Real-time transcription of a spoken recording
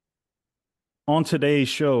On today's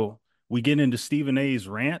show, we get into Stephen A's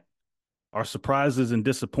rant, our surprises and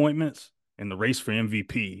disappointments, and the race for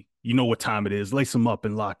MVP. You know what time it is. Lace them up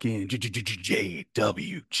and lock in. JWJ.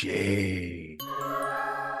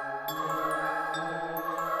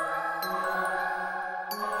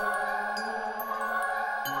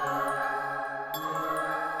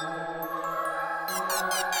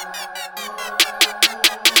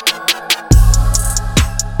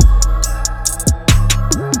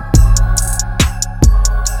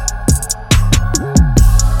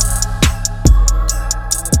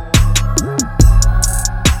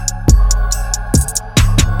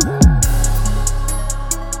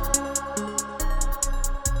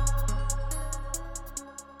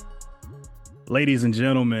 Ladies and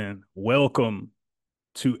gentlemen, welcome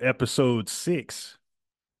to episode 6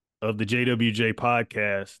 of the JWJ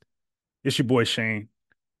podcast. It's your boy Shane.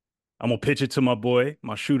 I'm gonna pitch it to my boy,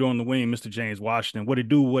 my shooter on the wing, Mr. James Washington. What it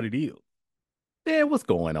do, what it is. Yeah, what's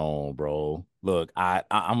going on, bro? Look, I'm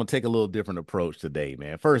gonna take a little different approach today,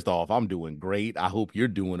 man. First off, I'm doing great. I hope you're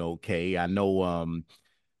doing okay. I know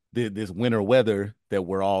this winter weather that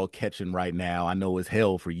we're all catching right now, I know is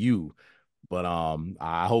hell for you, but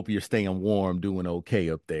I hope you're staying warm, doing okay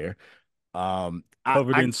up there. Covered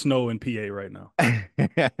I in snow in PA right now.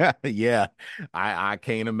 yeah, I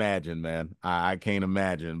can't imagine, man. I can't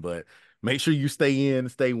imagine, but make sure you stay in,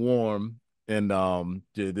 stay warm, and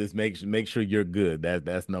just make sure you're good.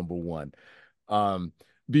 That's number one. Um,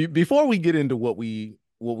 before we get into what we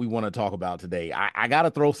want to talk about today, I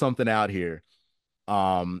gotta throw something out here.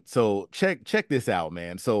 So check this out,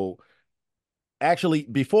 man. So actually,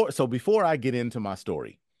 before I get into my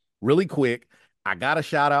story, really quick, I gotta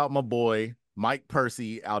shout out my boy Mike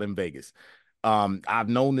Percy out in Vegas. I've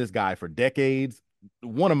known this guy for decades,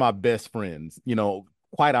 one of my best friends.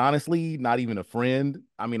 Quite honestly, not even a friend.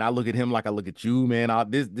 I mean, I look at him like I look at you, man.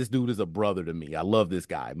 This dude is a brother to me. I love this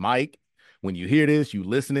guy, Mike. When you hear this, you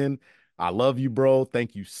listening. I love you, bro.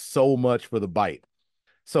 Thank you so much for the bite.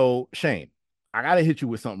 So, Shane, I gotta hit you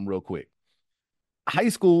with something real quick. High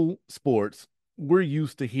school sports, we're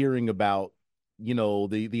used to hearing about,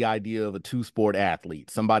 the idea of a two-sport athlete,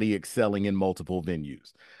 somebody excelling in multiple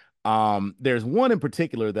venues. There's one in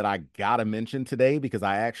particular that I gotta mention today because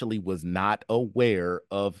I actually was not aware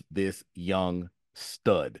of this young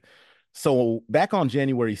stud. So back on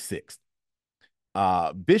January 6th,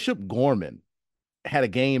 Bishop Gorman had a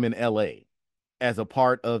game in LA as a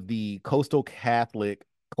part of the Coastal Catholic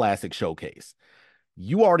Classic Showcase.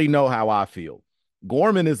 You already know how I feel.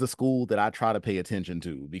 Gorman is a school that I try to pay attention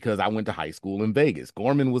to because I went to high school in Vegas.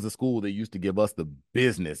 Gorman was a school that used to give us the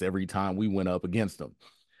business every time we went up against them.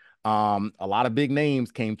 A lot of big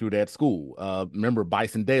names came through that school. Remember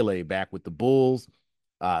Bison Dele back with the Bulls,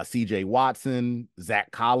 CJ Watson,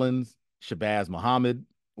 Zach Collins, Shabazz Muhammad.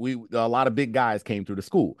 A lot of big guys came through the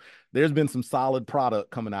school. There's been some solid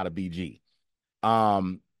product coming out of BG.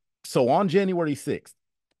 So on January 6th,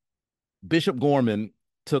 Bishop Gorman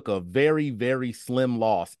took a very, very slim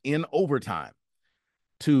loss in overtime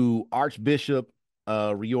to Archbishop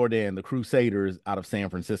Riordan, the Crusaders out of San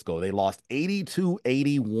Francisco. They lost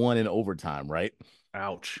 82-81 in overtime, right?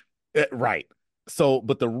 Ouch. Right. So,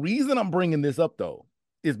 but the reason I'm bringing this up, though,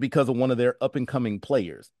 is because of one of their up and coming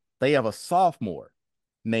players. They have a sophomore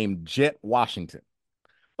named Jet Washington.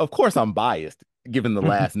 Of course, I'm biased given the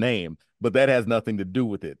last name, but that has nothing to do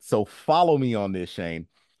with it. So, follow me on this, Shane.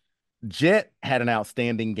 Jet had an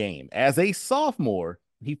outstanding game. As a sophomore,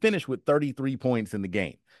 he finished with 33 points in the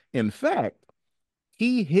game. In fact,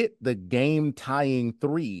 he hit the game tying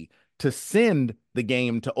three to send the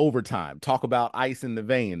game to overtime. Talk about ice in the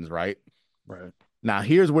veins, right? Right. Now,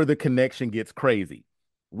 here's where the connection gets crazy.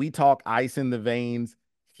 We talk ice in the veins,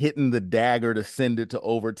 hitting the dagger to send it to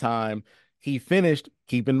overtime. He finished,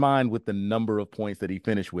 keep in mind, with the number of points that he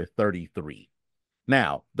finished with 33.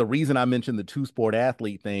 Now, the reason I mentioned the two-sport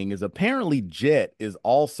athlete thing is apparently Jet is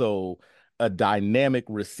also a dynamic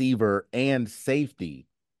receiver and safety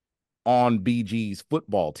on BG's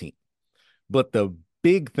football team. But the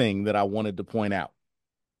big thing that I wanted to point out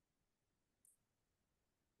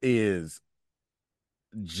is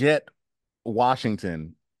Jet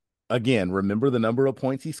Washington. Again, remember the number of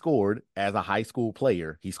points he scored as a high school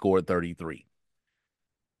player. He scored 33.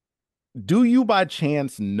 Do you by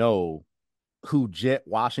chance know who Jet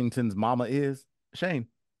Washington's mama is, Shane?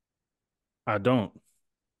 I don't.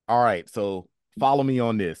 All right, so follow me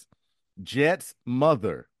on this. Jet's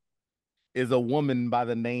mother is a woman by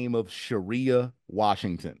the name of Sharia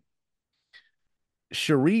Washington.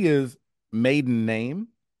 Sharia's maiden name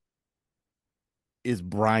is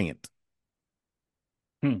Bryant.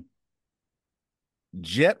 Hmm.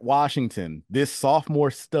 Jet Washington, this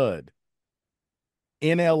sophomore stud,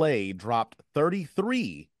 in LA dropped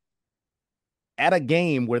 33 at a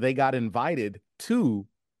game where they got invited to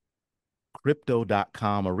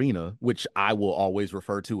crypto.com arena, which I will always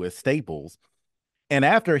refer to as Staples. And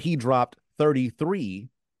after he dropped 33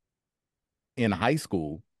 in high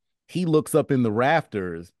school, he looks up in the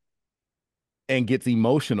rafters and gets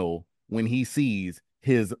emotional when he sees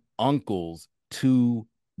his uncle's two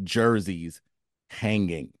jerseys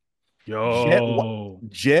hanging. Jet Yo,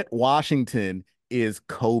 Jet Washington is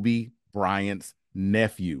Kobe Bryant's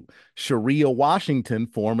nephew. Sharia Washington,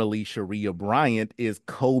 formerly Sharia Bryant, is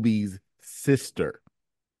Kobe's sister.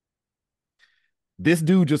 This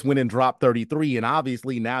dude just went and dropped 33, and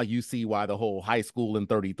obviously now you see why the whole high school and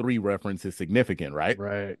 33 reference is significant, right?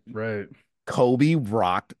 right, right. Kobe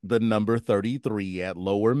rocked the number 33 at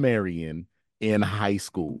Lower Merion in high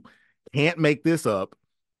school. Can't make this up.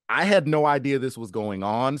 I had no idea this was going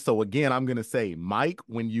on. So, again, I'm going to say, Mike,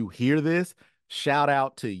 when you hear this, shout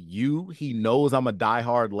out to you. He knows I'm a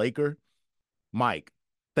diehard Laker. Mike,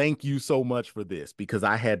 thank you so much for this because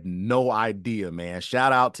I had no idea, man.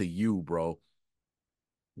 Shout out to you, bro.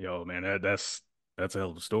 Yo, man, that's a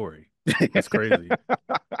hell of a story. That's crazy.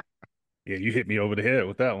 Yeah, you hit me over the head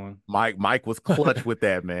with that one. Mike was clutch with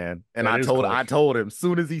that, man. And That I is told I clutch. told him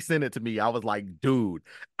soon as he sent it to me, I was like, dude,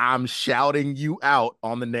 I'm shouting you out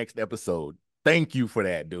on the next episode. Thank you for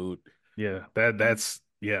that, dude. Yeah, that's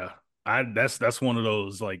yeah. That's one of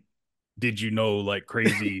those like, did you know, like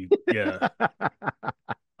crazy. Yeah,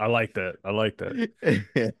 I like that. I like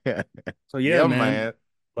that. So yeah, Yeah, man, man.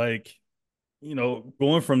 like,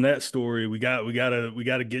 going from that story, we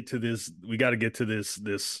gotta get to this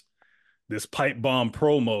pipe bomb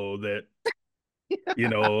promo that, you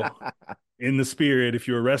know, in the spirit, if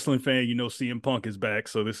you're a wrestling fan, CM Punk is back,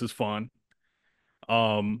 so this is fun.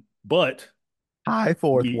 But High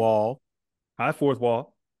fourth we wall. high fourth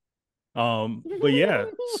wall. But yeah,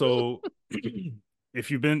 so if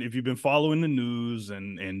you've been following the news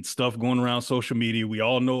and stuff going around social media, we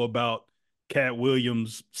all know about Cat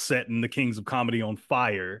Williams setting the Kings of Comedy on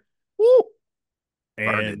fire. Woo,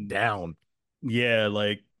 burned it And down. yeah,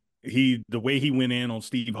 like the way he went in on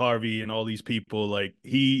Steve Harvey and all these people, like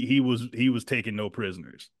he was taking no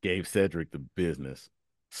prisoners. Gave Cedric the business.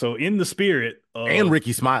 So in the spirit And of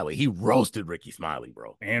Ricky Smiley. He roasted Ricky Smiley,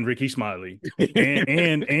 bro. and Ricky Smiley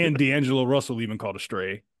and D'Angelo Russell even called a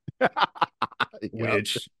stray, Yep.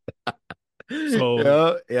 which so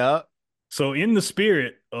Yeah, yeah. so in the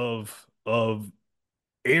spirit of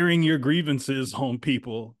airing your grievances on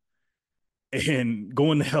people and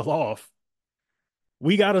going the hell off,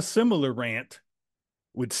 we got a similar rant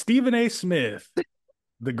with Stephen A. Smith,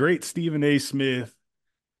 the great Stephen A. Smith,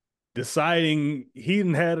 deciding he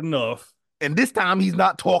hadn't had enough. And this time he's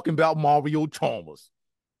not talking about Mario Chalmers.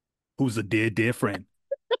 Who's a dear friend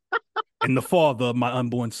and the father of my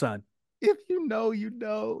unborn son. If you know, you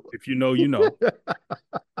know. If you know, you know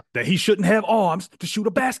that he shouldn't have arms to shoot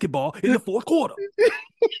a basketball in the fourth quarter.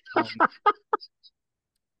 Um,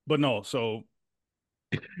 but no, so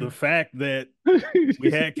the fact that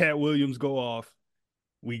we had Cat Williams go off,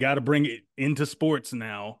 we got to bring it into sports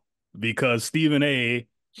now because Stephen A.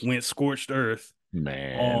 went scorched earth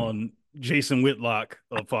Man, on Jason Whitlock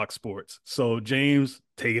of Fox Sports. So James,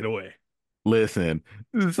 take it away. listen.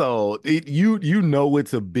 So you know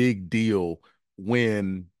it's a big deal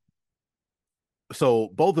when so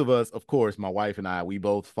both of us, of course, my wife and I, we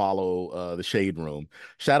both follow the Shade Room.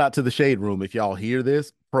 Shout out to the Shade Room. If y'all hear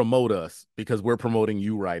this, promote us because we're promoting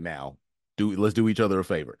you right now. Let's do each other a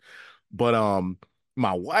favor. But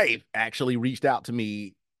my wife actually reached out to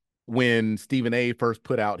me when Stephen A first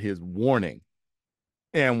put out his warning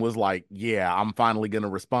and was like, "Yeah, I'm finally gonna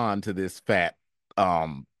respond to this fat.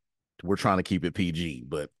 Um, we're trying to keep it PG,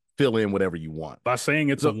 but fill in whatever you want." By saying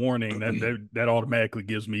it's a So warning, that automatically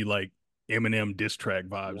gives me like Eminem diss track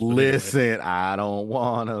vibes. But anyway, listen, I don't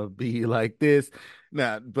want to be like this.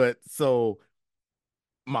 Nah, but so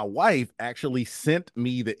my wife actually sent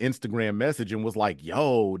me the Instagram message and was like,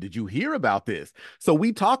 "Yo, did you hear about this?" So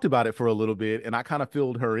we talked about it for a little bit and I kind of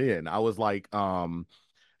filled her in. I was like,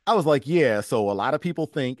 yeah, so a lot of people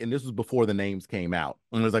think, and this was before the names came out,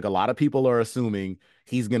 and it was like a lot of people are assuming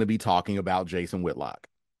he's going to be talking about Jason Whitlock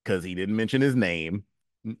because he didn't mention his name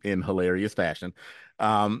in hilarious fashion.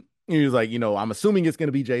 He was like, I'm assuming it's going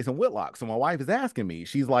to be Jason Whitlock. So my wife is asking me,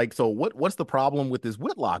 she's like, so what's the problem with this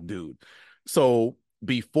Whitlock dude? So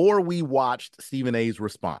before we watched Stephen A's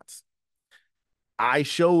response, I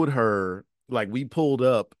showed her, like, we pulled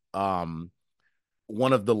up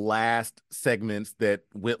one of the last segments that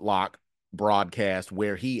Whitlock broadcast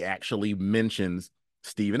where he actually mentions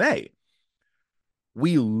Stephen A.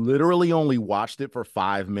 We literally only watched it for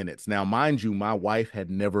 5 minutes. Now, mind you, my wife had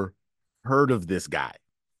never heard of this guy.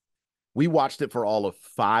 We watched it for all of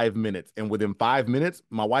 5 minutes. And within 5 minutes,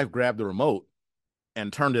 my wife grabbed the remote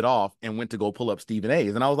and turned it off and went to go pull up Stephen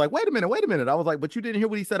A's. And I was like, wait a minute, wait a minute. I was like, but you didn't hear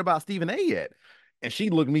what he said about Stephen A yet. And she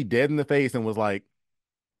looked me dead in the face and was like,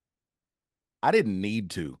 I didn't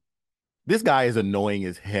need to. This guy is annoying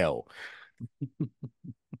as hell.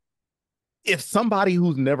 If somebody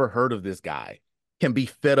who's never heard of this guy can be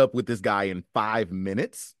fed up with this guy in 5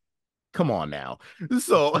 minutes, come on now.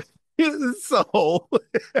 So, so,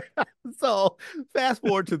 so fast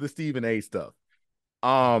forward to the Stephen A stuff.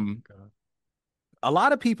 Oh Um, my God. a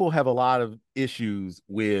lot of people have a lot of issues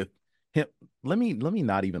with him. Let me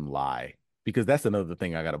not even lie, because that's another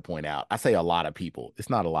thing I got to point out. I say a lot of people. It's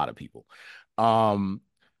not a lot of people. Um,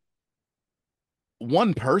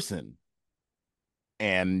 One person,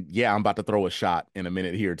 and yeah, I'm about to throw a shot in a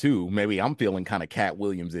minute here too. Maybe I'm feeling kind of Cat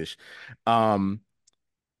Williams-ish. Um,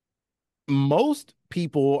 Most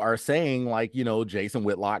people are saying, like, Jason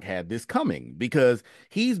Whitlock had this coming because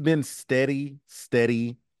he's been steady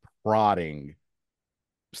prodding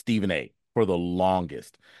Stephen A for the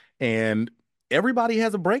longest. And everybody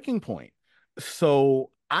has a breaking point.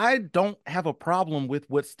 So I don't have a problem with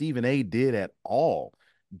what Stephen A did at all,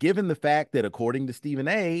 given the fact that according to Stephen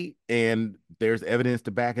A, and there's evidence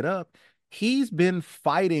to back it up, he's been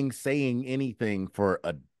fighting saying anything for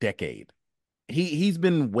a decade. He's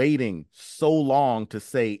been waiting so long to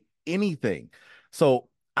say anything. So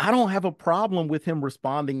I don't have a problem with him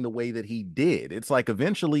responding the way that he did. It's like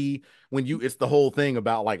eventually it's the whole thing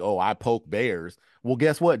about like, oh, I poke bears. Well,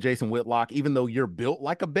 guess what, Jason Whitlock? Even though you're built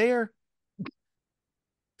like a bear,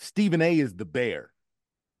 Stephen A is the bear.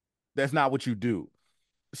 That's not what you do.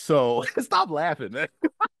 So stop laughing, man.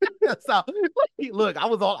 So, look, I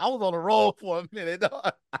was on a roll for a minute.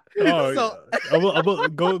 Oh, So yeah.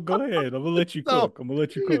 Go ahead. I'm gonna let you so cook. I'm gonna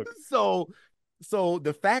let you cook. so so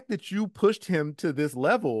the fact that you pushed him to this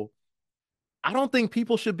level, I don't think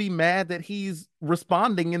people should be mad that he's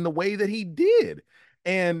responding in the way that he did.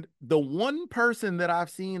 And the one person that I've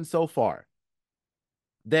seen so far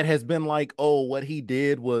that has been like, oh, what he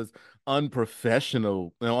did was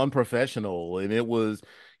unprofessional, and it was,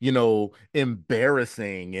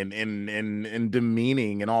 embarrassing and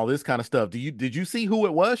demeaning and all this kind of stuff. Did you see who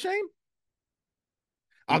it was, Shane?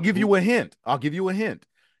 I'll give Who? you a hint. I'll give you a hint.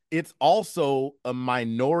 It's also a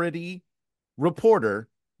minority reporter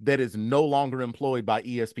that is no longer employed by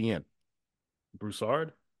ESPN.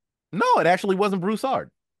 Broussard? No, it actually wasn't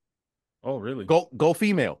Broussard. Oh, really? Go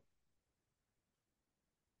female.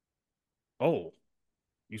 Oh,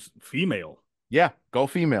 female. Yeah, go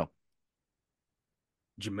female.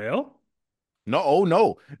 Jamel? No, oh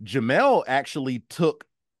no. Jamel actually took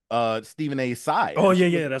Stephen A's side, Oh and yeah,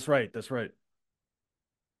 she was yeah, that's right. That's right.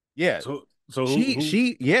 yeah. So who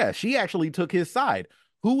She actually took his side.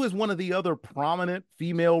 Who is one of the other prominent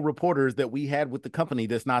female reporters that we had with the company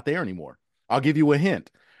that's not there anymore? I'll give you a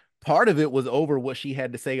hint. Part of it was over what she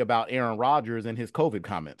had to say about Aaron Rodgers and his COVID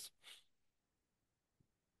comments.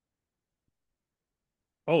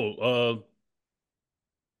 oh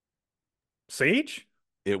Sage?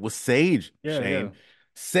 It was Sage, Yeah, yeah. Shane.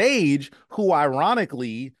 Sage, who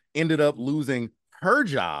ironically ended up losing her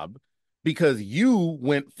job because you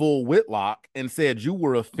went full Whitlock and said you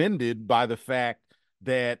were offended by the fact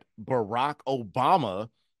that Barack Obama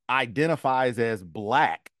identifies as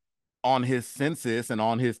black on his census and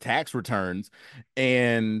on his tax returns.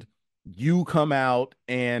 And you come out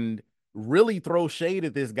and really throw shade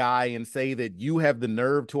at this guy and say that you have the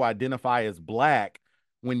nerve to identify as black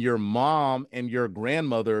when your mom and your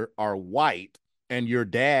grandmother are white and your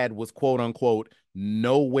dad was quote unquote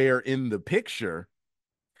nowhere in the picture.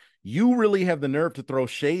 You really have the nerve to throw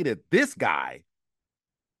shade at this guy.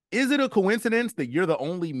 Is it a coincidence that you're the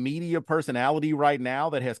only media personality right now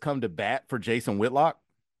that has come to bat for Jason Whitlock?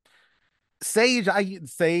 Sage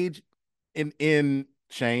in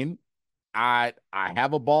Shane, I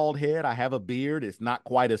have a bald head, I have a beard. It's not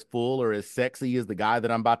quite as full or as sexy as the guy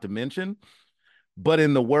that I'm about to mention. But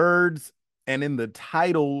in the words and in the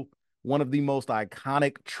title, one of the most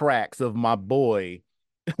iconic tracks of my boy,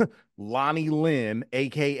 Lonnie Lynn,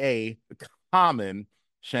 aka Common,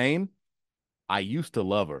 Shane, I used to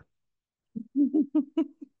love her.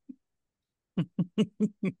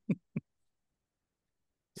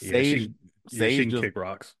 Yeah, Sage, she Sage can just kick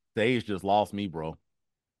rocks. Sage just lost me, bro.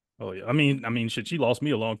 Oh yeah. I mean, shit, she lost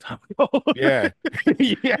me a long time ago. Yeah.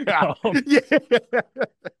 Yeah. Um, Yeah.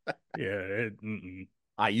 yeah. Mm-mm.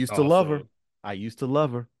 I used to love her. Also, I used to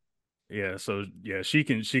love her. Yeah, so yeah, she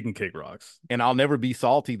can kick rocks. And I'll never be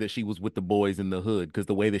salty that she was with the boys in the hood because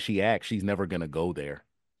the way that she acts, she's never gonna go there.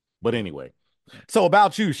 But Yeah. anyway, so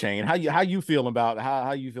about you, Shane, how you feeling about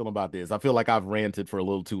how you feeling about this? I feel like I've ranted for a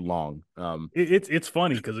little too long. It's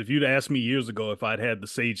funny because if you'd asked me years ago if I'd had the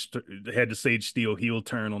Sage Steel heel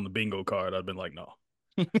turn on the bingo card, I'd been like, no.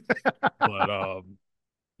 But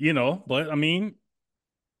but I mean,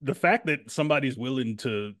 the fact that somebody's willing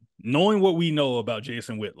to knowing what we know about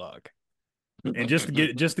Jason Whitlock, and just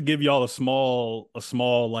to give y'all a small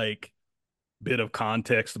like bit of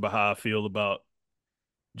context about how I feel about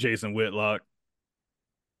Jason Whitlock.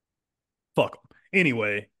 Fuck him.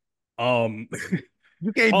 Anyway, um,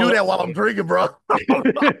 You can't do all that while I'm drinking, bro.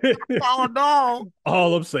 Oh no,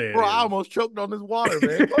 all I'm saying bro! I is, almost choked on this water,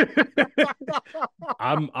 man.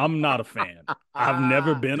 I'm not a fan. I've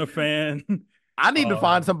never been a fan. I need to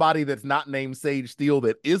find Um, somebody that's not named Sage Steele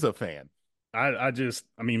that is a fan. I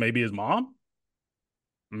mean, maybe his mom.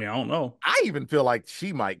 I mean, I don't know. I even feel like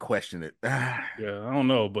she might question it. Yeah, I don't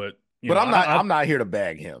know, but But I'm not. I'm not here to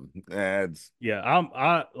bag him. It's yeah,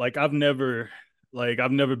 I like I've never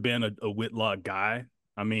been a Whitlock guy.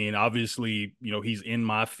 I mean, obviously, he's in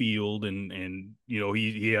my field and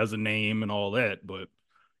he has a name and all that, but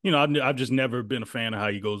I've just never been a fan of how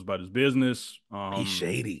he goes about his business. he's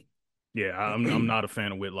shady. Yeah, I'm not a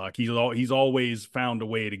fan of Whitlock. He's always found a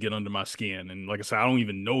way to get under my skin, and like I said, I don't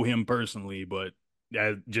even know him personally, but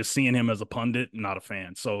just seeing him as a pundit, not a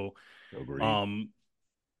fan. So, Agreed. um,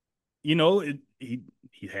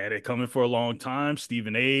 he had it coming for a long time.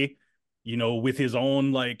 Stephen A, with his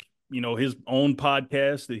own his own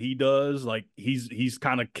podcast that he does, like he's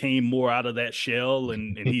kind of came more out of that shell,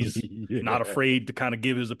 and he's not Yeah. afraid to kind of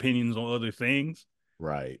give his opinions on other things,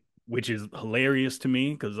 Right. which is hilarious to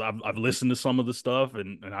me because I've listened to some of the stuff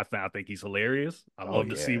and I think he's hilarious. I Oh love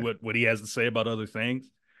to see yeah. what he has to say about other things.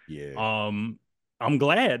 Yeah. Um, I'm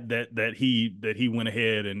glad that he went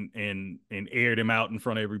ahead and aired him out in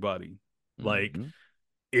front of everybody. Like Hmm.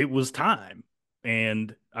 it was time.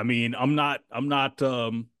 And I mean, I'm not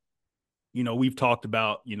we've talked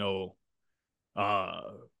about, uh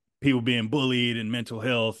people being bullied and mental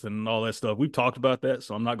health and all that stuff. We've talked about that,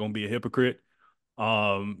 so I'm not going to be a hypocrite.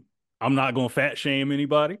 Um I'm not going to fat shame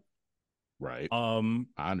anybody. Right. Um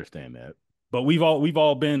I understand that. but we've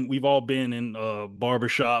all been in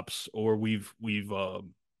barbershops, or we've you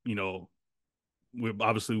know we're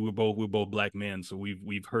both black men, so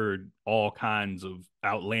we've heard all kinds of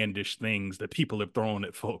outlandish things that people have thrown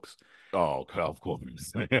at folks. Oh, of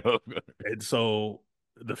course. And so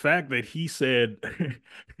the fact that he said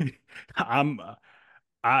I'm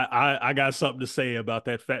I got something to say about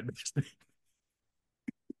that fat bitch thing.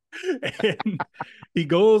 And he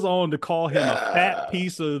goes on to call him a fat Yeah.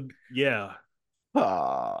 piece of, yeah.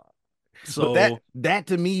 Ah. But that So that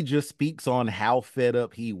to me just speaks on how fed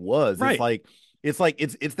up he was. It's right. like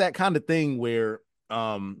it's that kind of thing where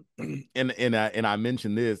and I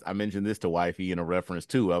mentioned this to wifey in a reference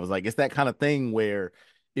too. I was like, it's that kind of thing where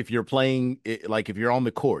if you're playing it, like if you're on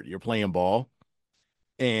the court, you're playing ball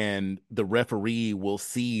and the referee will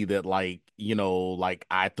see that like, like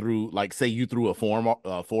I threw like say you threw a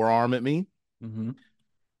forearm at me, Hmm.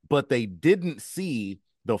 but they didn't see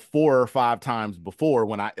the 4 or 5 times before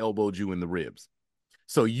when I elbowed you in the ribs.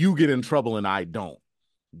 So you get in trouble and I don't.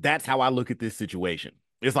 That's how I look at this situation.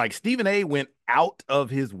 It's like Stephen A went out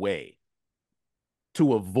of his way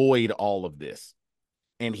to avoid all of this.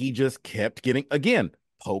 And he just kept getting, again,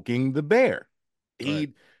 poking the bear. Right.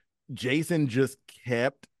 He, Jason just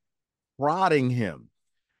kept prodding him.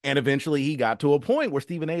 And eventually he got to a point where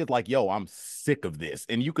Stephen A is like, yo, I'm sick of this.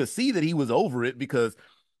 And you could see that he was over it because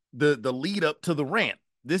the lead up to the rant,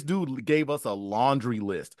 this dude gave us a laundry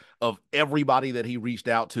list of everybody that he reached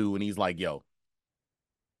out to. And he's like, yo,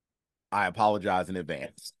 I apologize in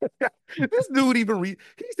advance. This dude he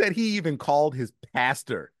said he even called his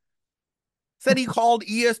pastor, said he called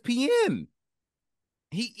ESPN.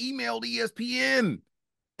 He emailed ESPN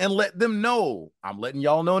and let them know, I'm letting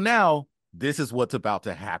y'all know now, this is what's about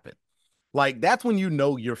to happen. Like, that's when you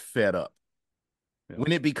know you're fed up, Yeah.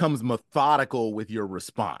 when it becomes methodical with your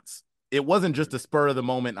response. It wasn't just a spur of the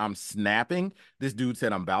moment, I'm snapping. This dude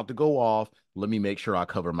said, I'm about to go off. Let me make sure I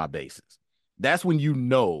cover my bases. That's when you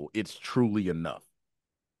know it's truly enough.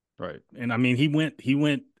 Right. And I mean, he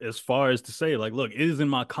went as far as to say, like, look, it is in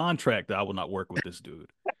my contract that I will not work with this dude.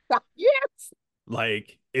 Yes.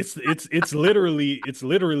 Like it's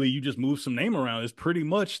literally you just move some name around. It's pretty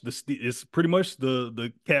much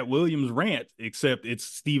the Cat Williams rant, except it's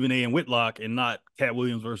Stephen A and Whitlock and not Cat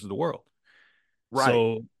Williams versus the world. Right.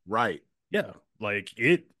 So Right. yeah, like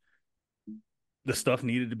it the stuff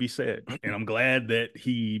needed to be said. And I'm glad that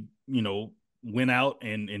he, went out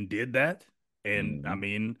and did that. And I Mhm.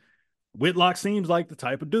 mean, Whitlock seems like the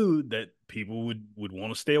type of dude that people would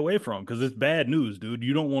want to stay away from because it's bad news, dude.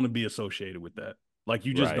 You don't want to be associated with that. Like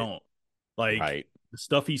you just Right, don't. Like right. the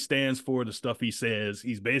stuff he stands for, the stuff he says,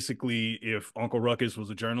 he's basically if Uncle Ruckus was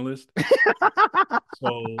a journalist.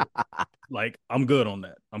 So like I'm good on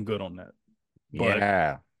that. I'm good on that. But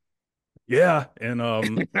Yeah. yeah,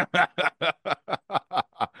 and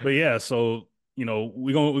but yeah, so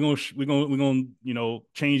we're gonna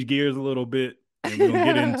change gears a little bit, and we're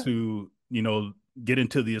gonna get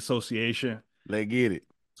into the association. Let's get it.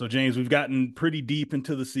 So James, we've gotten pretty deep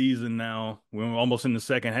into the season now. We're almost in the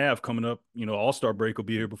second half coming up. All-Star break will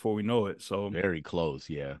be here before we know it. So Very close,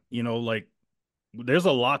 yeah. like there's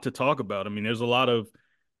a lot to talk about. I mean, there's a lot of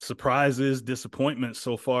surprises, disappointments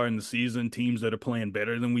so far in the season. Teams that are playing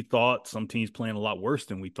better than we thought. Some teams playing a lot worse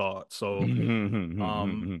than we thought.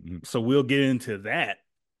 Um, so we'll get into that.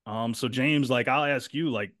 So James, like I'll ask you,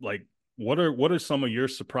 like what are some of your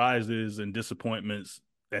surprises and disappointments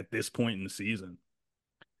at this point in the season?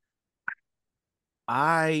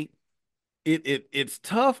 I it's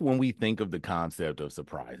tough when we think of the concept of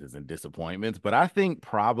surprises and disappointments, but I think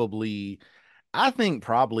probably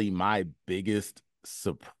my biggest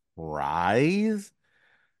surprise,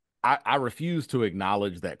 I refuse to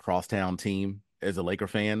acknowledge that crosstown team as a Laker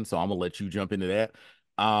fan, so I'm gonna let you jump into that.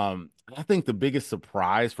 I think the biggest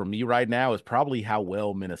surprise for me right now is probably how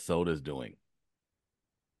well Minnesota's doing.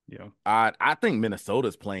 Yeah. I think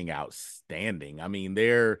Minnesota's playing outstanding. I mean,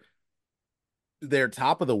 they're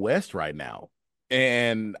top of the West right now.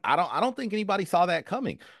 And I don't think anybody saw that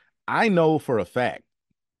coming. I know for a fact.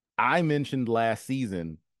 I mentioned last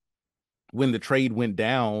season when the trade went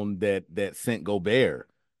down that sent Gobert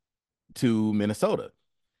to Minnesota.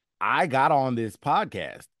 I got on this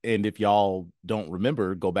podcast, and if y'all don't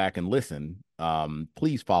remember, go back and listen.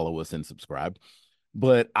 Please follow us and subscribe.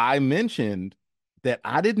 But I mentioned that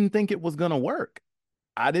I didn't think it was going to work.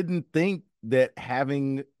 I didn't think that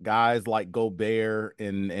having guys like Gobert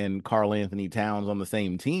and Carl Anthony Towns on the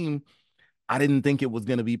same team, I didn't think it was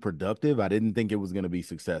going to be productive. I didn't think it was going to be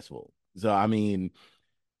successful. So I mean,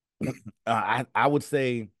 I would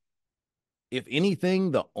say if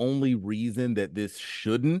anything, the only reason that this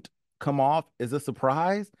shouldn't come off as a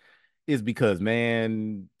surprise is because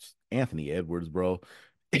man, Anthony Edwards, bro.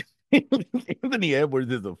 Anthony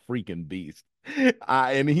Edwards is a freaking beast.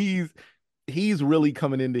 And he's really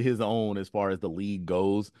coming into his own as far as the league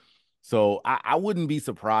goes. So I wouldn't be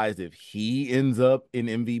surprised if he ends up in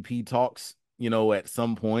MVP talks, at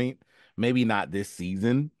some point. Maybe not this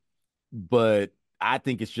season, but I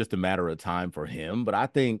think it's just a matter of time for him. But I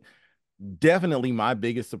think definitely my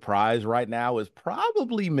biggest surprise right now is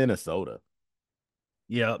probably Minnesota.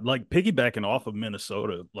 Yeah, like piggybacking off of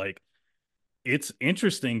Minnesota, like it's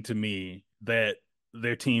interesting to me that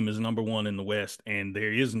their team is number one in the West, and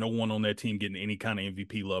there is no one on that team getting any kind of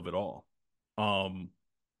MVP love at all. Um,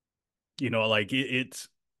 like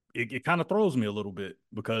it kind of throws me a little bit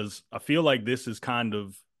because I feel like this is kind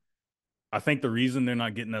of I think the reason they're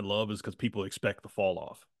not getting that love is because people expect the fall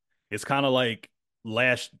off. It's kind of like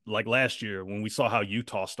last year when we saw how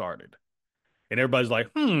Utah started, and everybody's like,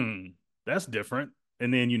 that's different.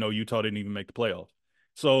 And then Utah didn't even make the playoffs.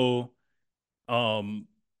 So um,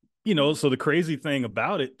 so the crazy thing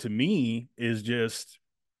about it to me is just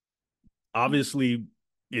obviously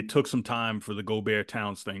it took some time for the Gobert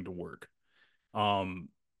Towns thing to work. Um,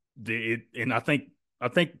 and I think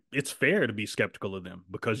it's fair to be skeptical of them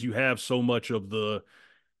because you have so much of the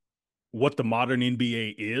what the modern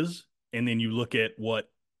NBA is, and then you look at what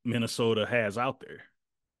Minnesota has out there.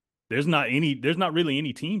 There's not really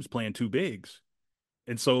any teams playing two bigs.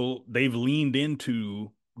 And so they've leaned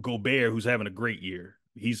into Gobert, who's having a great year.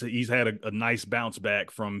 He's had a nice bounce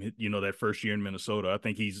back from that first year in Minnesota. I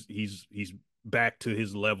think he's back to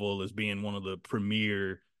his level as being one of the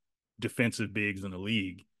premier defensive bigs in the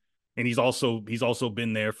league. And he's also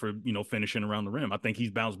been there for finishing around the rim. I think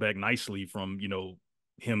he's bounced back nicely from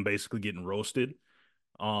him basically getting roasted.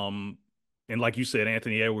 Um, and like you said,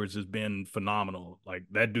 Anthony Edwards has been phenomenal. Like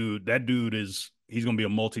that dude he's gonna be a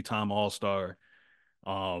multi-time All-Star.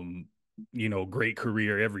 Um, great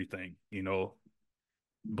career, everything.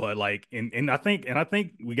 But like, and I think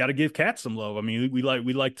we got to give Cat some love. I mean, we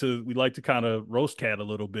like to kind of roast Cat a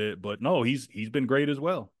little bit, but no, he's been great as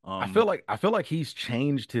well. I feel like he's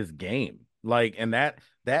changed his game. Like, and that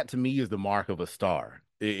to me is the mark of a star.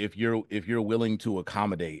 If you're willing to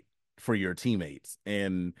accommodate for your teammates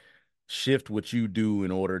and shift what you do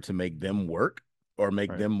in order to make them work or make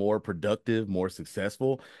Right. them more productive, more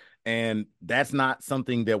successful. And that's not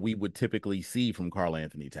something that we would typically see from Carl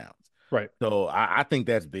Anthony Towns. Right. So I think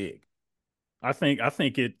that's big. I think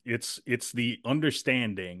it's the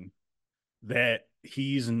understanding that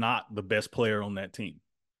he's not the best player on that team.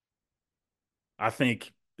 I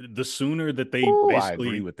think the sooner that they Oh, I agree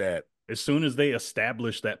basically, with that. as soon as they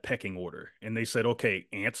establish that pecking order and they said, okay,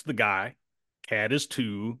 Ant's the guy, Cat is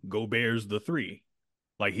two, Gobert's the three.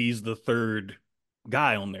 Like he's the third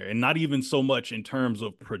guy on there. And not even so much in terms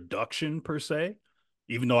of production per se,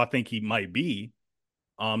 even though I think he might be.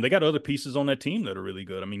 They got other pieces on that team that are really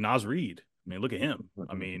good. I mean, Nas Reed. I mean, look at him.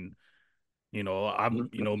 I mean, being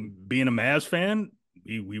a Mavs fan,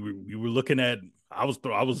 we were looking at. I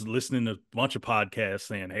was listening to a bunch of podcasts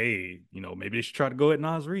saying, hey, maybe they should try to go at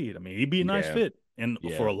Nas Reed. I mean, he'd be a nice Yeah, fit and for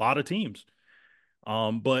yeah. a lot of teams.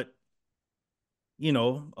 But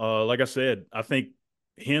like I said, I think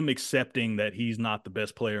him accepting that he's not the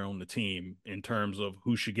best player on the team in terms of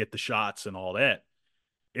who should get the shots and all that,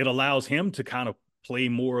 it allows him to kind of play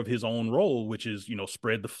more of his own role, which is,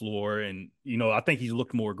 spread the floor. And, I think he's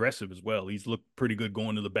looked more aggressive as well. He's looked pretty good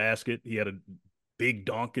going to the basket. He had a big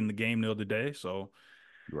dunk in the game the other day. So,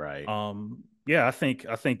 Right. yeah, I think,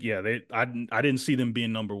 yeah, I didn't see them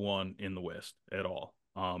being number one in the West at all.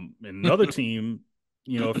 And another team,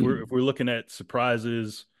 if we're looking at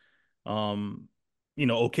surprises, um,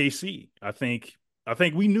 OKC, I think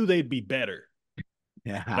we knew they'd be better,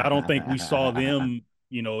 but I don't think we saw them,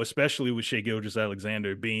 especially with Shea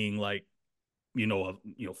Gilgeous-Alexander being like,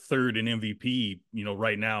 third in MVP,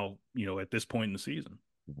 right now, at this point in the season.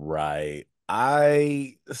 Right.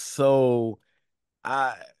 I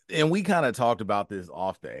and we kind of talked about this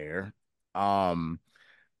off the air. Um,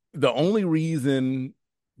 the only reason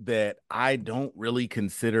that I don't really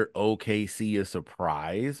consider OKC a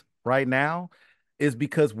surprise right now is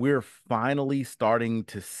because we're finally starting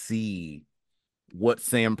to see what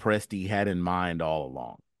Sam Presti had in mind all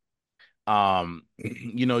along.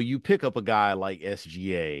 You pick up a guy like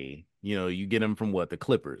SGA, you get him from what, the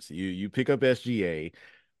Clippers. You pick up SGA,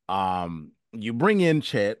 you bring in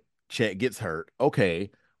Chet, Chet gets hurt.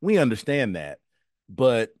 Okay, we understand that.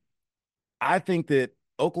 But I think that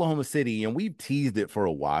Oklahoma City, and we've teased it for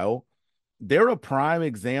a while, they're a prime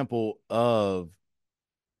example of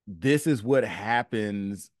this is what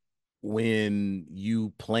happens when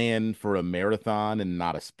you plan for a marathon and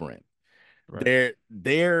not a sprint. Right.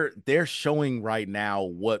 They're showing right now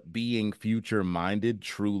what being future minded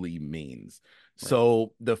truly means. Right.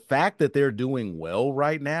 So the fact that they're doing well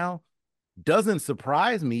right now doesn't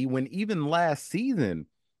surprise me when even last season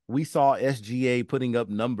we saw SGA putting up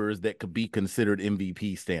numbers that could be considered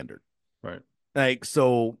MVP standard. Right. Like,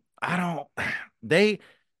 so I don't they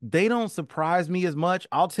they don't surprise me as much.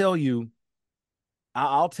 I'll tell you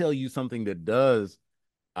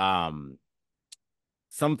um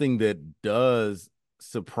something that does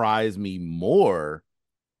surprise me more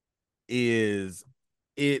is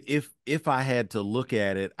if I had to look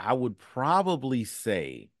at it, I would probably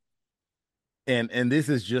say, and this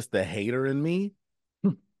is just the hater in me,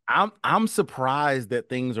 I'm surprised that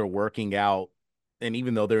things are working out, and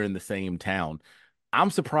even though they're in the same town, I'm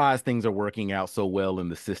surprised things are working out so well in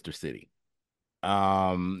the sister city.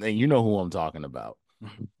 And you know who I'm talking about.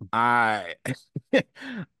 I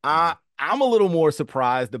I'm a little more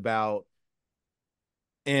surprised about,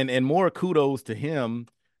 and more kudos to him.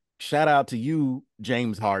 Shout out to you,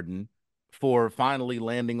 James Harden, for finally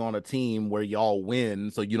landing on a team where y'all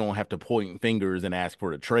win, so you don't have to point fingers and ask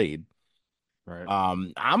for a trade. Right.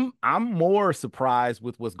 I'm more surprised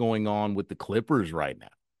with what's going on with the Clippers right now.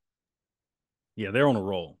 Yeah, they're on a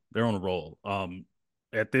roll. They're on a roll.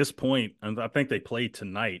 At this point, and I think they play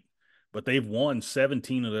tonight, but they've won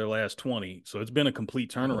 17 of their last 20. So it's been a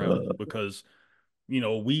complete turnaround because,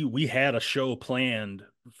 we had a show planned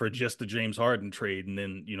for just the James Harden trade, and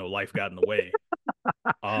then, life got in the way.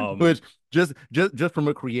 Um, Which just from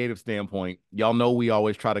a creative standpoint, y'all know we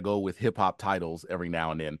always try to go with hip hop titles every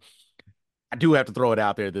now and then. I do have to throw it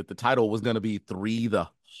out there that the title was going to be Three the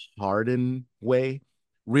Harden Way.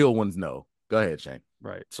 Real ones know. Go ahead, Shane.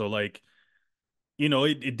 right. So like,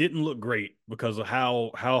 it didn't look great because of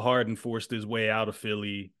how Harden forced his way out of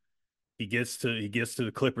Philly. He gets to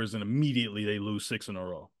the Clippers and immediately they lose six in a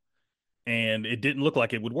row. And it didn't look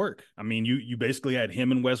like it would work. I mean, you basically had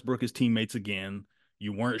him and Westbrook as teammates again.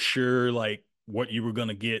 You weren't sure like what you were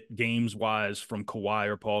gonna get games wise from Kawhi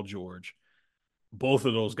or Paul George. Both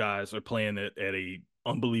of those guys are playing at a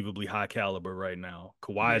unbelievably high caliber right now.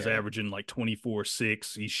 Kawhi is Yeah, averaging like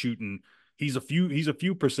 24-6. He's a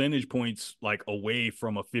few percentage points like away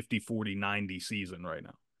from a 50-40-90 season right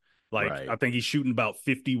now. Like I right. think he's shooting about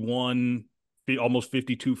 51, almost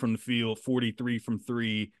 52 from the field, 43 from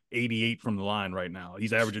three, 88 from the line right now.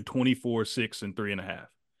 He's averaging 24, 6, and 3.5.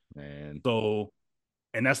 Man. So,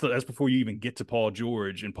 and that's before you even get to Paul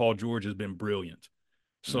George, and Paul George has been brilliant.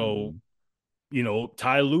 So, Hmm.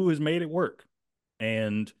 Ty Lue has made it work.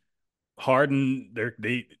 And Harden,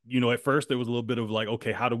 at first there was a little bit of like,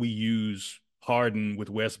 okay, how do we use Harden with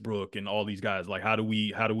Westbrook and all these guys? Like, how do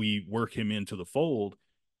we work him into the fold?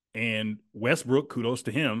 And Westbrook, kudos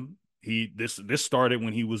to him. This started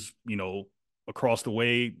when he was, across the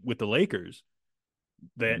way with the Lakers,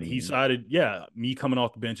 that he Hmm. decided, yeah, me coming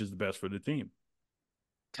off the bench is the best for the team.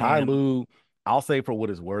 Ty And Lue, I'll say for what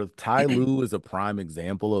it's worth, Ty Lue is a prime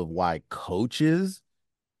example of why coaches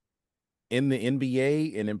in the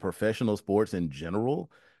NBA and in professional sports in general,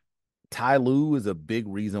 Ty Lue is a big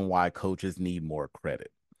reason why coaches need more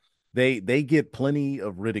credit. They get plenty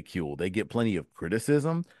of ridicule. They get plenty of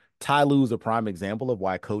criticism. Ty Lue is a prime example of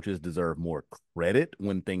why coaches deserve more credit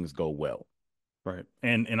when things go well. right.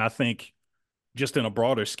 And I think just in a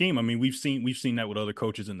broader scheme, I mean, we've seen that with other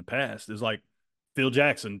coaches in the past. It's like Phil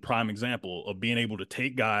Jackson, prime example of being able to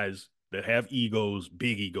take guys that have egos,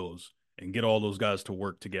 big egos, and get all those guys to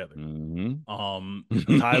work together. Hmm.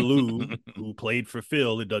 Ty Lue, who played for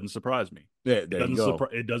Phil, it doesn't surprise me. Yeah, It there you doesn't go. surprise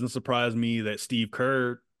it doesn't surprise me that Steve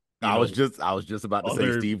Kerr, you I was know, just I was just about to say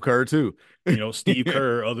other, Steve Kerr too. Steve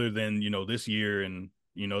Kerr, other than, this year and,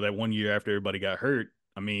 that one year after everybody got hurt,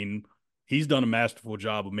 I mean, he's done a masterful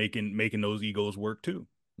job of making those egos work too.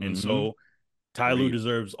 And Hmm. so Ty Lue Agreed.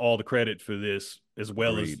 deserves all the credit for this, as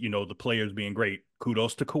well as, Agreed. the players being great.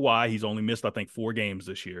 Kudos to Kawhi. He's only missed, I think, 4 games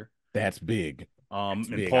this year. That's big. That's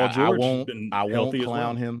And big. Paul I George has won't been I won't healthy as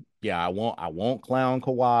clown well. him. Yeah, I won't clown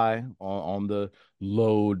Kawhi on the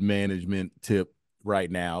load management tip right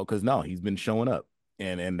now because no, he's been showing up.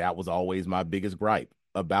 And that was always my biggest gripe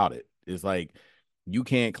about it. It's like you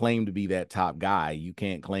can't claim to be that top guy. You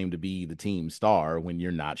can't claim to be the team star when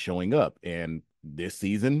you're not showing up. And this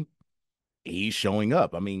season, he's showing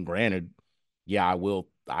up. I mean, granted, yeah, I will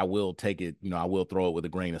take it, I will throw it with a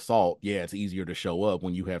grain of salt. Yeah, it's easier to show up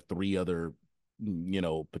when you have three other,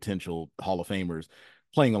 potential Hall of Famers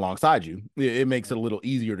playing alongside you. It makes it a little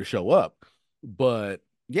easier to show up. But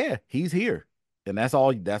yeah, he's here. And that's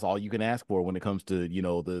all you can ask for when it comes to,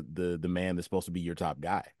 the man that's supposed to be your top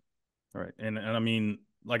guy. All right. And I mean,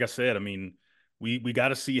 like I said, I mean, we got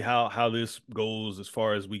to see how this goes as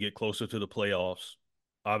far as we get closer to the playoffs.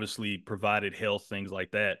 Obviously, provided health, things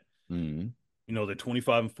like that. Mm-hmm. They're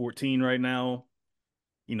 25-14 right now.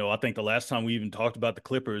 I think the last time we even talked about the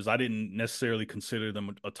Clippers, I didn't necessarily consider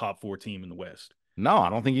them a top 4 team in the West. No, I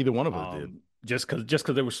don't think either one of us did. Just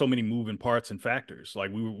because there were so many moving parts and factors.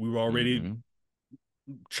 Like we were already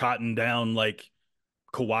Mm-hmm. trotting down like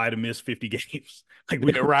Kawhi to miss 50 games. Like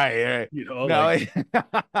we were, Right, right. like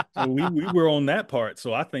No. so we were on that part.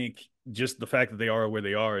 So I think just the fact that they are where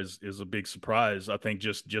they are is a big surprise. I think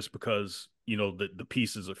just because the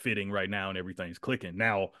pieces are fitting right now and everything's clicking.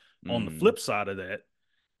 Now on the Mm. flip side of that,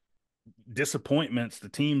 disappointments, the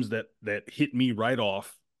teams that hit me right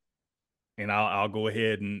off, and I'll go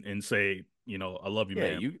ahead and say, I love you,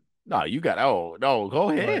 Yeah, man. you got, oh no, go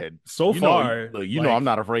But ahead. so far, Look, I'm like,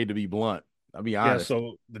 not afraid to be blunt. I'll be yeah, honest.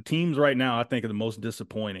 so the teams right now I think are the most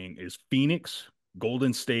disappointing is Phoenix,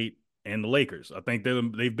 Golden State, and the Lakers. I think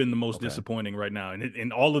they've been the most Okay. disappointing right now,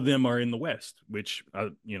 and all of them are in the West, which I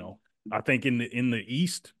think in the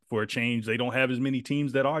East for a change they don't have as many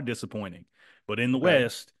teams that are disappointing, but in the Okay.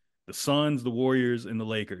 West, the Suns, the Warriors, and the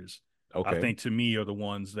Lakers, I Okay. think to me are the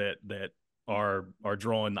ones that are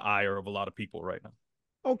drawing the ire of a lot of people right now.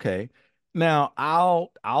 Okay. Now,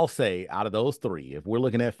 I'll say out of those three, if we're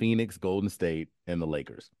looking at Phoenix, Golden State, and the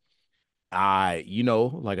Lakers, like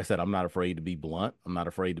I said, I'm not afraid to be blunt. I'm not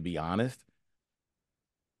afraid to be honest.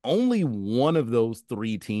 Only one of those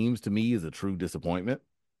three teams to me is a true disappointment,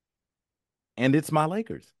 and it's my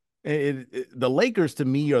Lakers. The Lakers to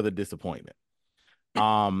me are the disappointment.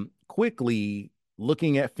 Quickly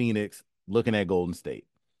looking at Phoenix, looking at Golden State.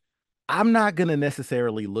 I'm not going to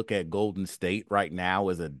necessarily look at Golden State right now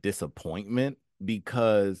as a disappointment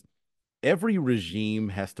because every regime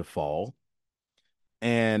has to fall.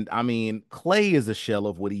 And I mean, Clay is a shell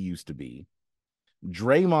of what he used to be.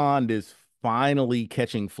 Draymond is finally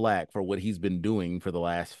catching flack for what he's been doing for the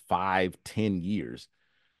last 5, 10 years.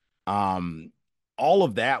 Um, all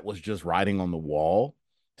of that was just writing on the wall.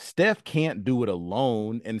 Steph can't do it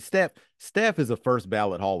alone, and Steph is a first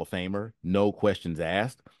ballot Hall of Famer, no questions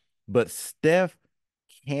asked. But Steph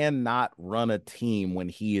cannot run a team when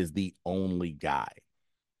he is the only guy.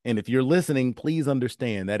 And if you're listening, please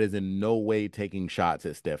understand that is in no way taking shots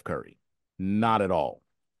at Steph Curry, not at all.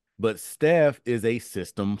 But Steph is a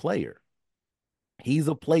system player. He's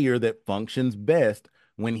a player that functions best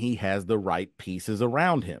when he has the right pieces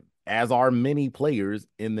around him, as are many players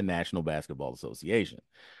in the National Basketball Association.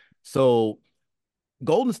 So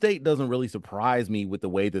Golden State doesn't really surprise me with the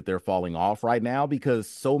way that they're falling off right now because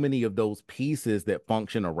so many of those pieces that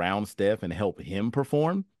function around Steph and help him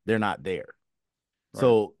perform, they're not there. Right.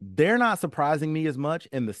 So they're not surprising me as much.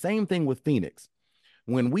 And the same thing with Phoenix.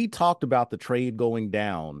 When we talked about the trade going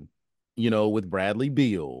down, with Bradley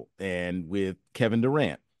Beal and with Kevin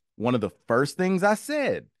Durant, one of the first things I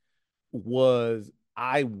said was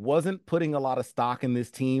I wasn't putting a lot of stock in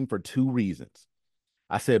this team for two reasons.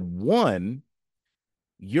 I said, one,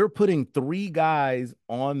 you're putting three guys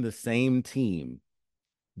on the same team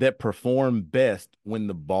that perform best when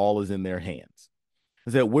the ball is in their hands.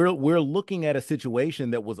 Is that we're looking at a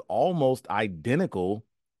situation that was almost identical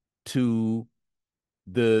to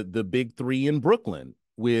the big three in Brooklyn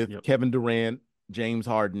with Yep. Kevin Durant, James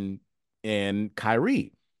Harden, and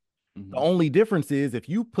Kyrie. The Hmm. only difference is if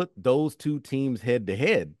you put those two teams head to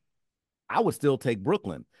head, I would still take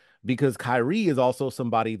Brooklyn because Kyrie is also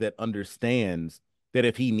somebody that understands that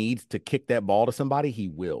if he needs to kick that ball to somebody, he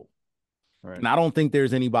will. Right. And I don't think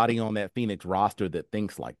there's anybody on that Phoenix roster that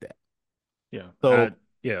thinks like that. Yeah. So,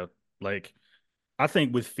 Yeah. Like I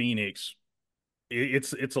think with Phoenix,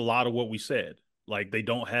 it's a lot of what we said. Like they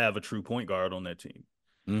don't have a true point guard on that team.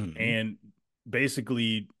 mhm. And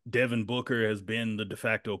basically Devin Booker has been the de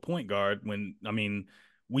facto point guard when I mean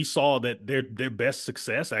we saw that their best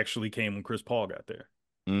success actually came when Chris Paul got there.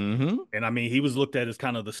 Mhm. And I mean he was looked at as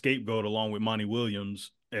kind of the scapegoat along with Monty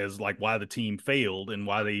Williams as like why the team failed and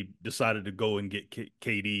why they decided to go and get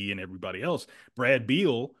KD and everybody else. Brad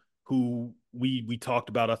Beal, who we talked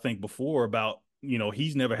about I think before about,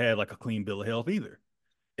 he's never had like a clean bill of health either.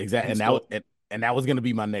 Exactly. And And that was so and that was going to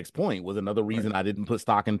be my next point. Was another right, reason I didn't put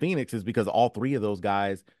stock in Phoenix is because all three of those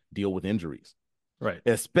guys deal with injuries, right.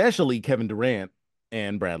 especially Kevin Durant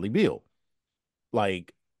and Bradley Beal.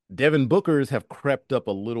 Like Devin Booker's have crept up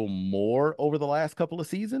a little more over the last couple of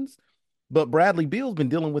seasons, but Bradley Beal's been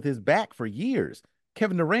dealing with his back for years.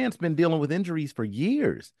 Kevin Durant's been dealing with injuries for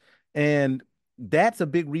years. And that's a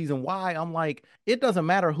big reason why I'm like, it doesn't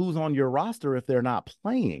matter who's on your roster if they're not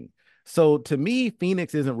playing. So to me,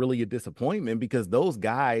 Phoenix isn't really a disappointment because those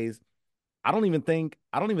guys, I don't even think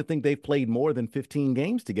they've played more than 15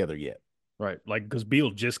 games together yet. Right. Like because Beal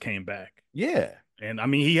just came back. Yeah, And I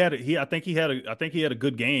mean, he had he. I think he had a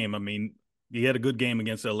good game. I mean, he had a good game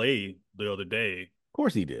against LA the other day. of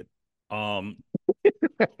course he did. Um,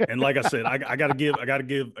 and like I said, I gotta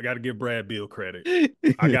give Brad Beal credit.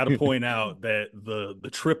 I got to point out that the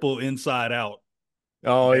triple inside out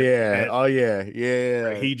Oh yeah. that Oh yeah.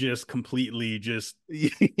 where Yeah. he just completely just Yeah.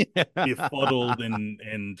 befuddled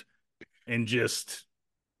and just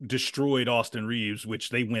destroyed Austin Reeves, which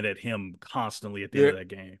they went at him constantly at the end Yeah. of that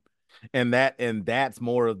game. And that's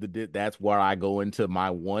more of that's where I go into my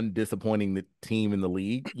one disappointing team in the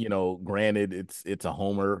league. Granted, it's a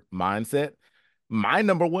homer mindset. My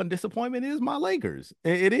number one disappointment is my Lakers.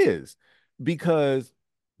 It is because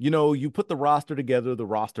you put the roster together, the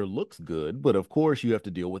roster looks good, but of course you have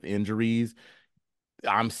to deal with injuries.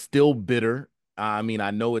 I'm still bitter. I mean,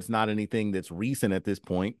 I know it's not anything that's recent at this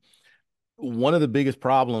point. One of the biggest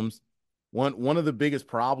problems, one of the biggest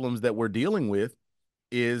problems that we're dealing with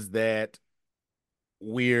is that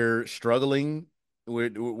we're struggling.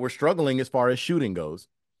 We're struggling as far as shooting goes,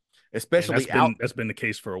 And especially out. that's been the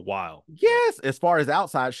case for a while. Yes, as far as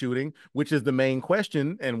outside shooting, which is the main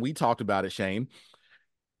question, and we talked about it, Shane.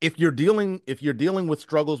 If you're dealing with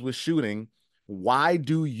struggles with shooting, why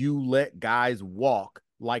do you let guys walk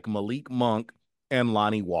like Malik Monk and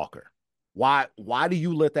Lonnie Walker? Why do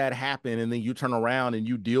you let that happen and then you turn around and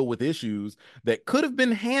you deal with issues that could have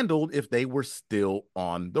been handled if they were still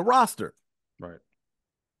on the roster? Right.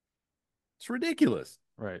 It's ridiculous.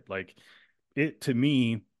 Right. Like it to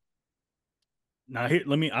me. Now here,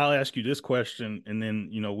 I'll ask you this question, and then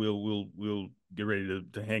we'll get ready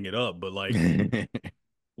to hang it up. But like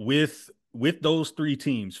with those three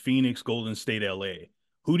teams, Phoenix, Golden State, LA,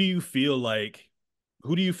 who do you feel like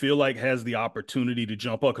who do you feel like has the opportunity to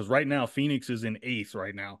jump up? Because right now Phoenix is in eighth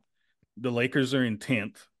right now. The Lakers are in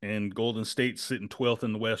 10th, and Golden State's sitting 12th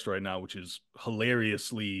in the West right now, which is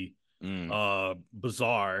hilariously Mm.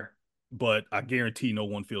 bizarre, but I guarantee no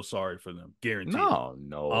one feels sorry for them. Guaranteed. No,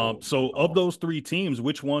 no, So of no. those three teams,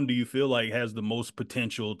 which one do you feel like has the most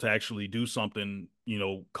potential to actually do something,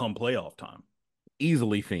 come playoff time?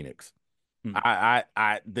 Easily Phoenix. Hmm.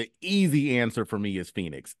 The easy answer for me is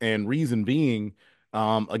Phoenix. And reason being,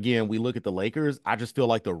 again, we look at the Lakers. I just feel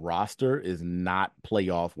like the roster is not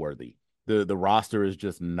playoff worthy. The roster is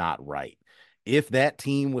just not right. If that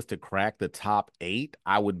team was to crack the top 8,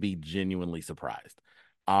 I would be genuinely surprised.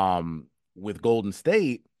 With Golden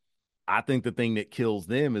State, I think the thing that kills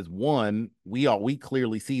them is one, we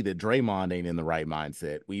clearly see that Draymond ain't in the right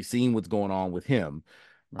mindset. We've seen what's going on with him.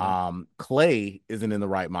 Right. Clay isn't in the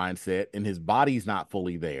right mindset, and his body's not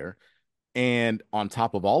fully there. And on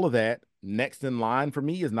top of all of that, next in line for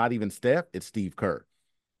me is not even Steph, it's Steve Kerr.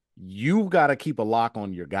 You've got to keep a lock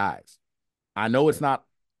on your guys. I know it's Right. not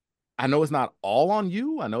I know it's not all on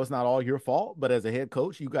you. I know it's not all your fault, but as a head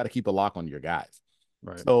coach, you got to keep a lock on your guys.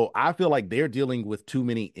 Right. So I feel like they're dealing with too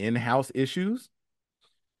many in-house issues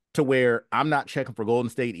to where I'm not checking for Golden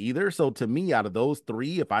State either. So to me, out of those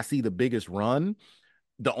three, if I see the biggest run,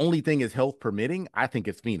 the only thing is health permitting. I think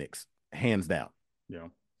it's Phoenix, hands down. Yeah.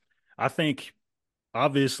 I think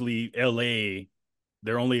obviously LA,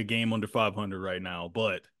 they're only a game under 500 right now,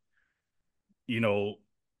 but you know,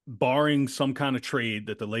 barring some kind of trade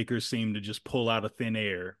that the Lakers seem to just pull out of thin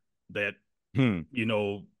air that, Hmm. you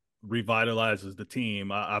know, revitalizes the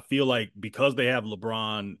team. I feel like because they have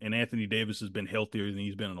LeBron and Anthony Davis has been healthier than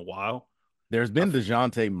he's been in a while. There's I, been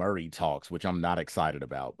DeJounte Murray talks, which I'm not excited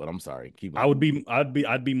about, but I'm sorry. Keep I going. would be,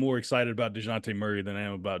 I'd be more excited about DeJounte Murray than I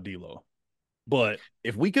am about D'Lo. But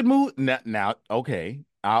If we could move now, okay,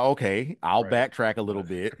 okay, I'll right, backtrack a little but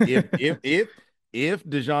bit. If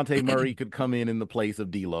Dejounte Murray could come in the place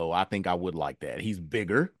of D'Lo, I think I would like that. He's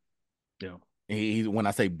bigger. yeah, He's when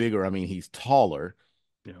I say bigger, I mean he's taller.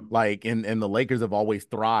 yeah. Like and the Lakers have always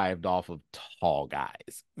thrived off of tall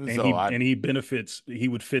guys. So I And he benefits. He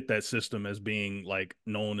would fit that system as being like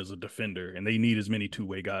known as a defender, and they need as many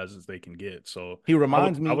two-way guys as they can get. So he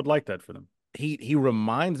reminds I me would like that for them. he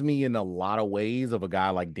reminds me in a lot of ways of a guy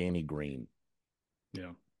like Danny Green.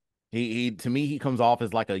 Yeah, He to me he comes off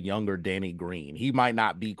as like a younger Danny Green. He might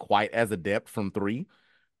not be quite as adept from three,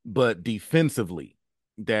 but defensively,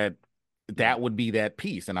 that yeah. that would be that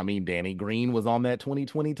piece. And I mean, Danny Green was on that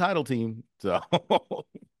 2020 title team. So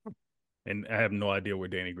And I have no idea where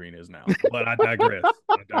Danny Green is now, but I digress.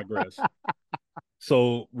 I digress.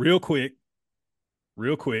 So real quick,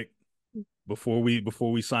 before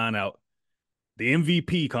we sign out, the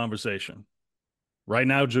MVP conversation. Right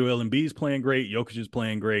now, Joel Embiid is playing great. Jokic is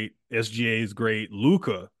playing great. SGA is great.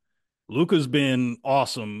 Luka's been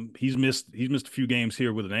awesome. He's missed a few games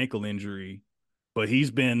here with an ankle injury, but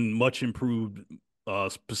he's been much improved,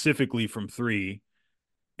 specifically from three.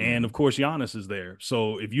 And of mm, course, Giannis is there.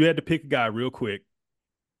 So if you had to pick a guy real quick,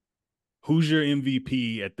 who's your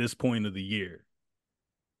MVP at this point of the year?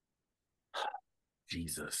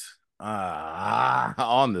 Jesus.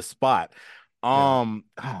 On the spot. Yeah.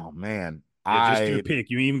 Oh man. Yeah, just your I pick.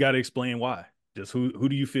 You ain't even got to explain why. Just who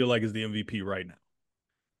do you feel like is the MVP right now?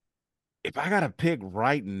 If I gotta pick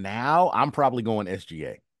right now, I'm probably going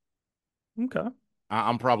SGA. Okay.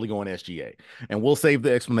 I'm probably going SGA. And we'll save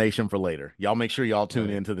the explanation for later. Y'all make sure y'all tune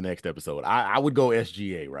Right. in to the next episode. I would go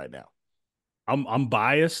SGA right now. I'm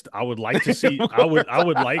biased. I would like to see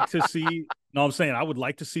no, I'm saying I would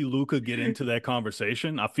like to see Luca get into that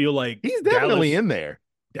conversation. I feel like He's definitely in there.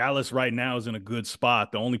 Dallas right now is in a good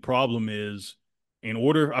spot. The only problem is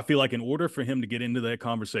I feel like in order for him to get into that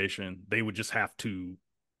conversation, they would just have to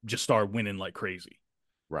just start winning like crazy.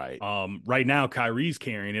 Right. Right now, Kyrie's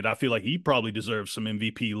carrying it. I feel like he probably deserves some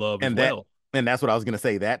MVP love as And that well. and that's what I was gonna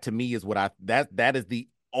say. That to me is what that is the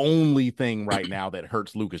only thing right now that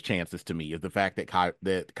hurts Luca's chances to me is the fact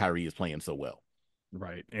that Kyrie is playing so well.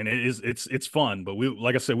 Right. And it's fun, but we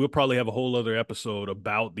like I said, we'll probably have a whole other episode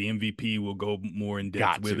about the MVP. We'll go more in depth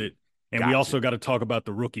Got with to. it. And we Got also to. got to talk about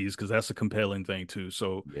the rookies because that's a compelling thing too.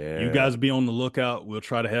 So you Yeah. guys be on the lookout. We'll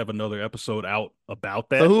try to have another episode out about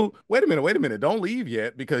So that. who wait a minute, don't leave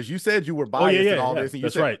yet because you said you were Oh yeah, biased and yeah, all yeah. this, and you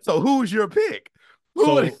That's said, right. so who's your pick? Who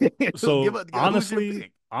So who's your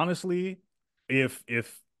pick? honestly,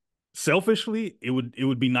 if selfishly, it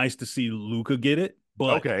would be nice to see Luca get it,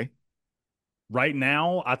 but Okay. right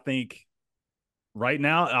now, right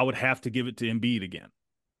now I would have to give it to Embiid again.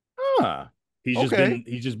 Huh. Okay.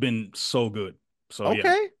 He's just been so good. So yeah,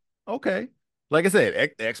 Okay. Okay. Like I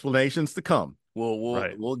said, explanations to come.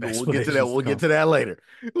 right. We'll get to that. Explanations to We'll get come. to that later.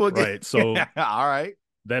 We'll get Right. So all right.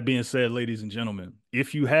 that being said, ladies and gentlemen,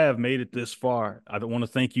 if you have made it this far, I want to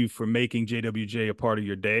thank you for making JWJ a part of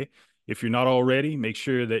your day. If you're not already, make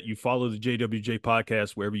sure that you follow the JWJ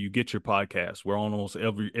podcast wherever you get your podcasts. We're on almost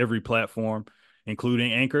every platform,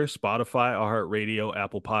 including Anchor, Spotify, iHeartRadio,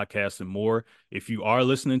 Apple Podcasts, and more. If you are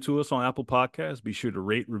listening to us on Apple Podcasts, be sure to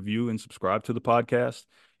rate, review, and subscribe to the podcast.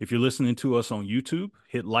 If you're listening to us on YouTube,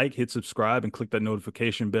 hit like, hit subscribe, and click that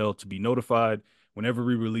notification bell to be notified whenever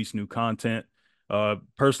we release new content.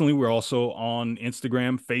 Personally, we're also on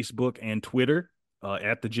Instagram, Facebook, and Twitter.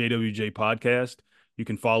 at the JWJ podcast. You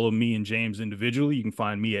can follow me and James individually. You can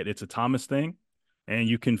find me at It's a Thomas Thing. And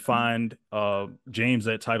you can find James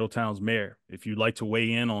at Titletown's Mayor. If you'd like to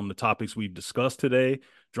weigh in on the topics we've discussed today,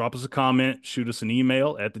 drop us a comment, shoot us an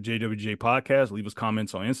email at the JWJ podcast, leave us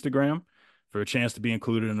comments on Instagram for a chance to be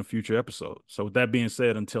included in a future episode. So with that being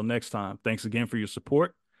said, until next time, thanks again for your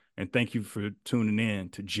support, and thank you for tuning in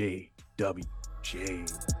to JWJ.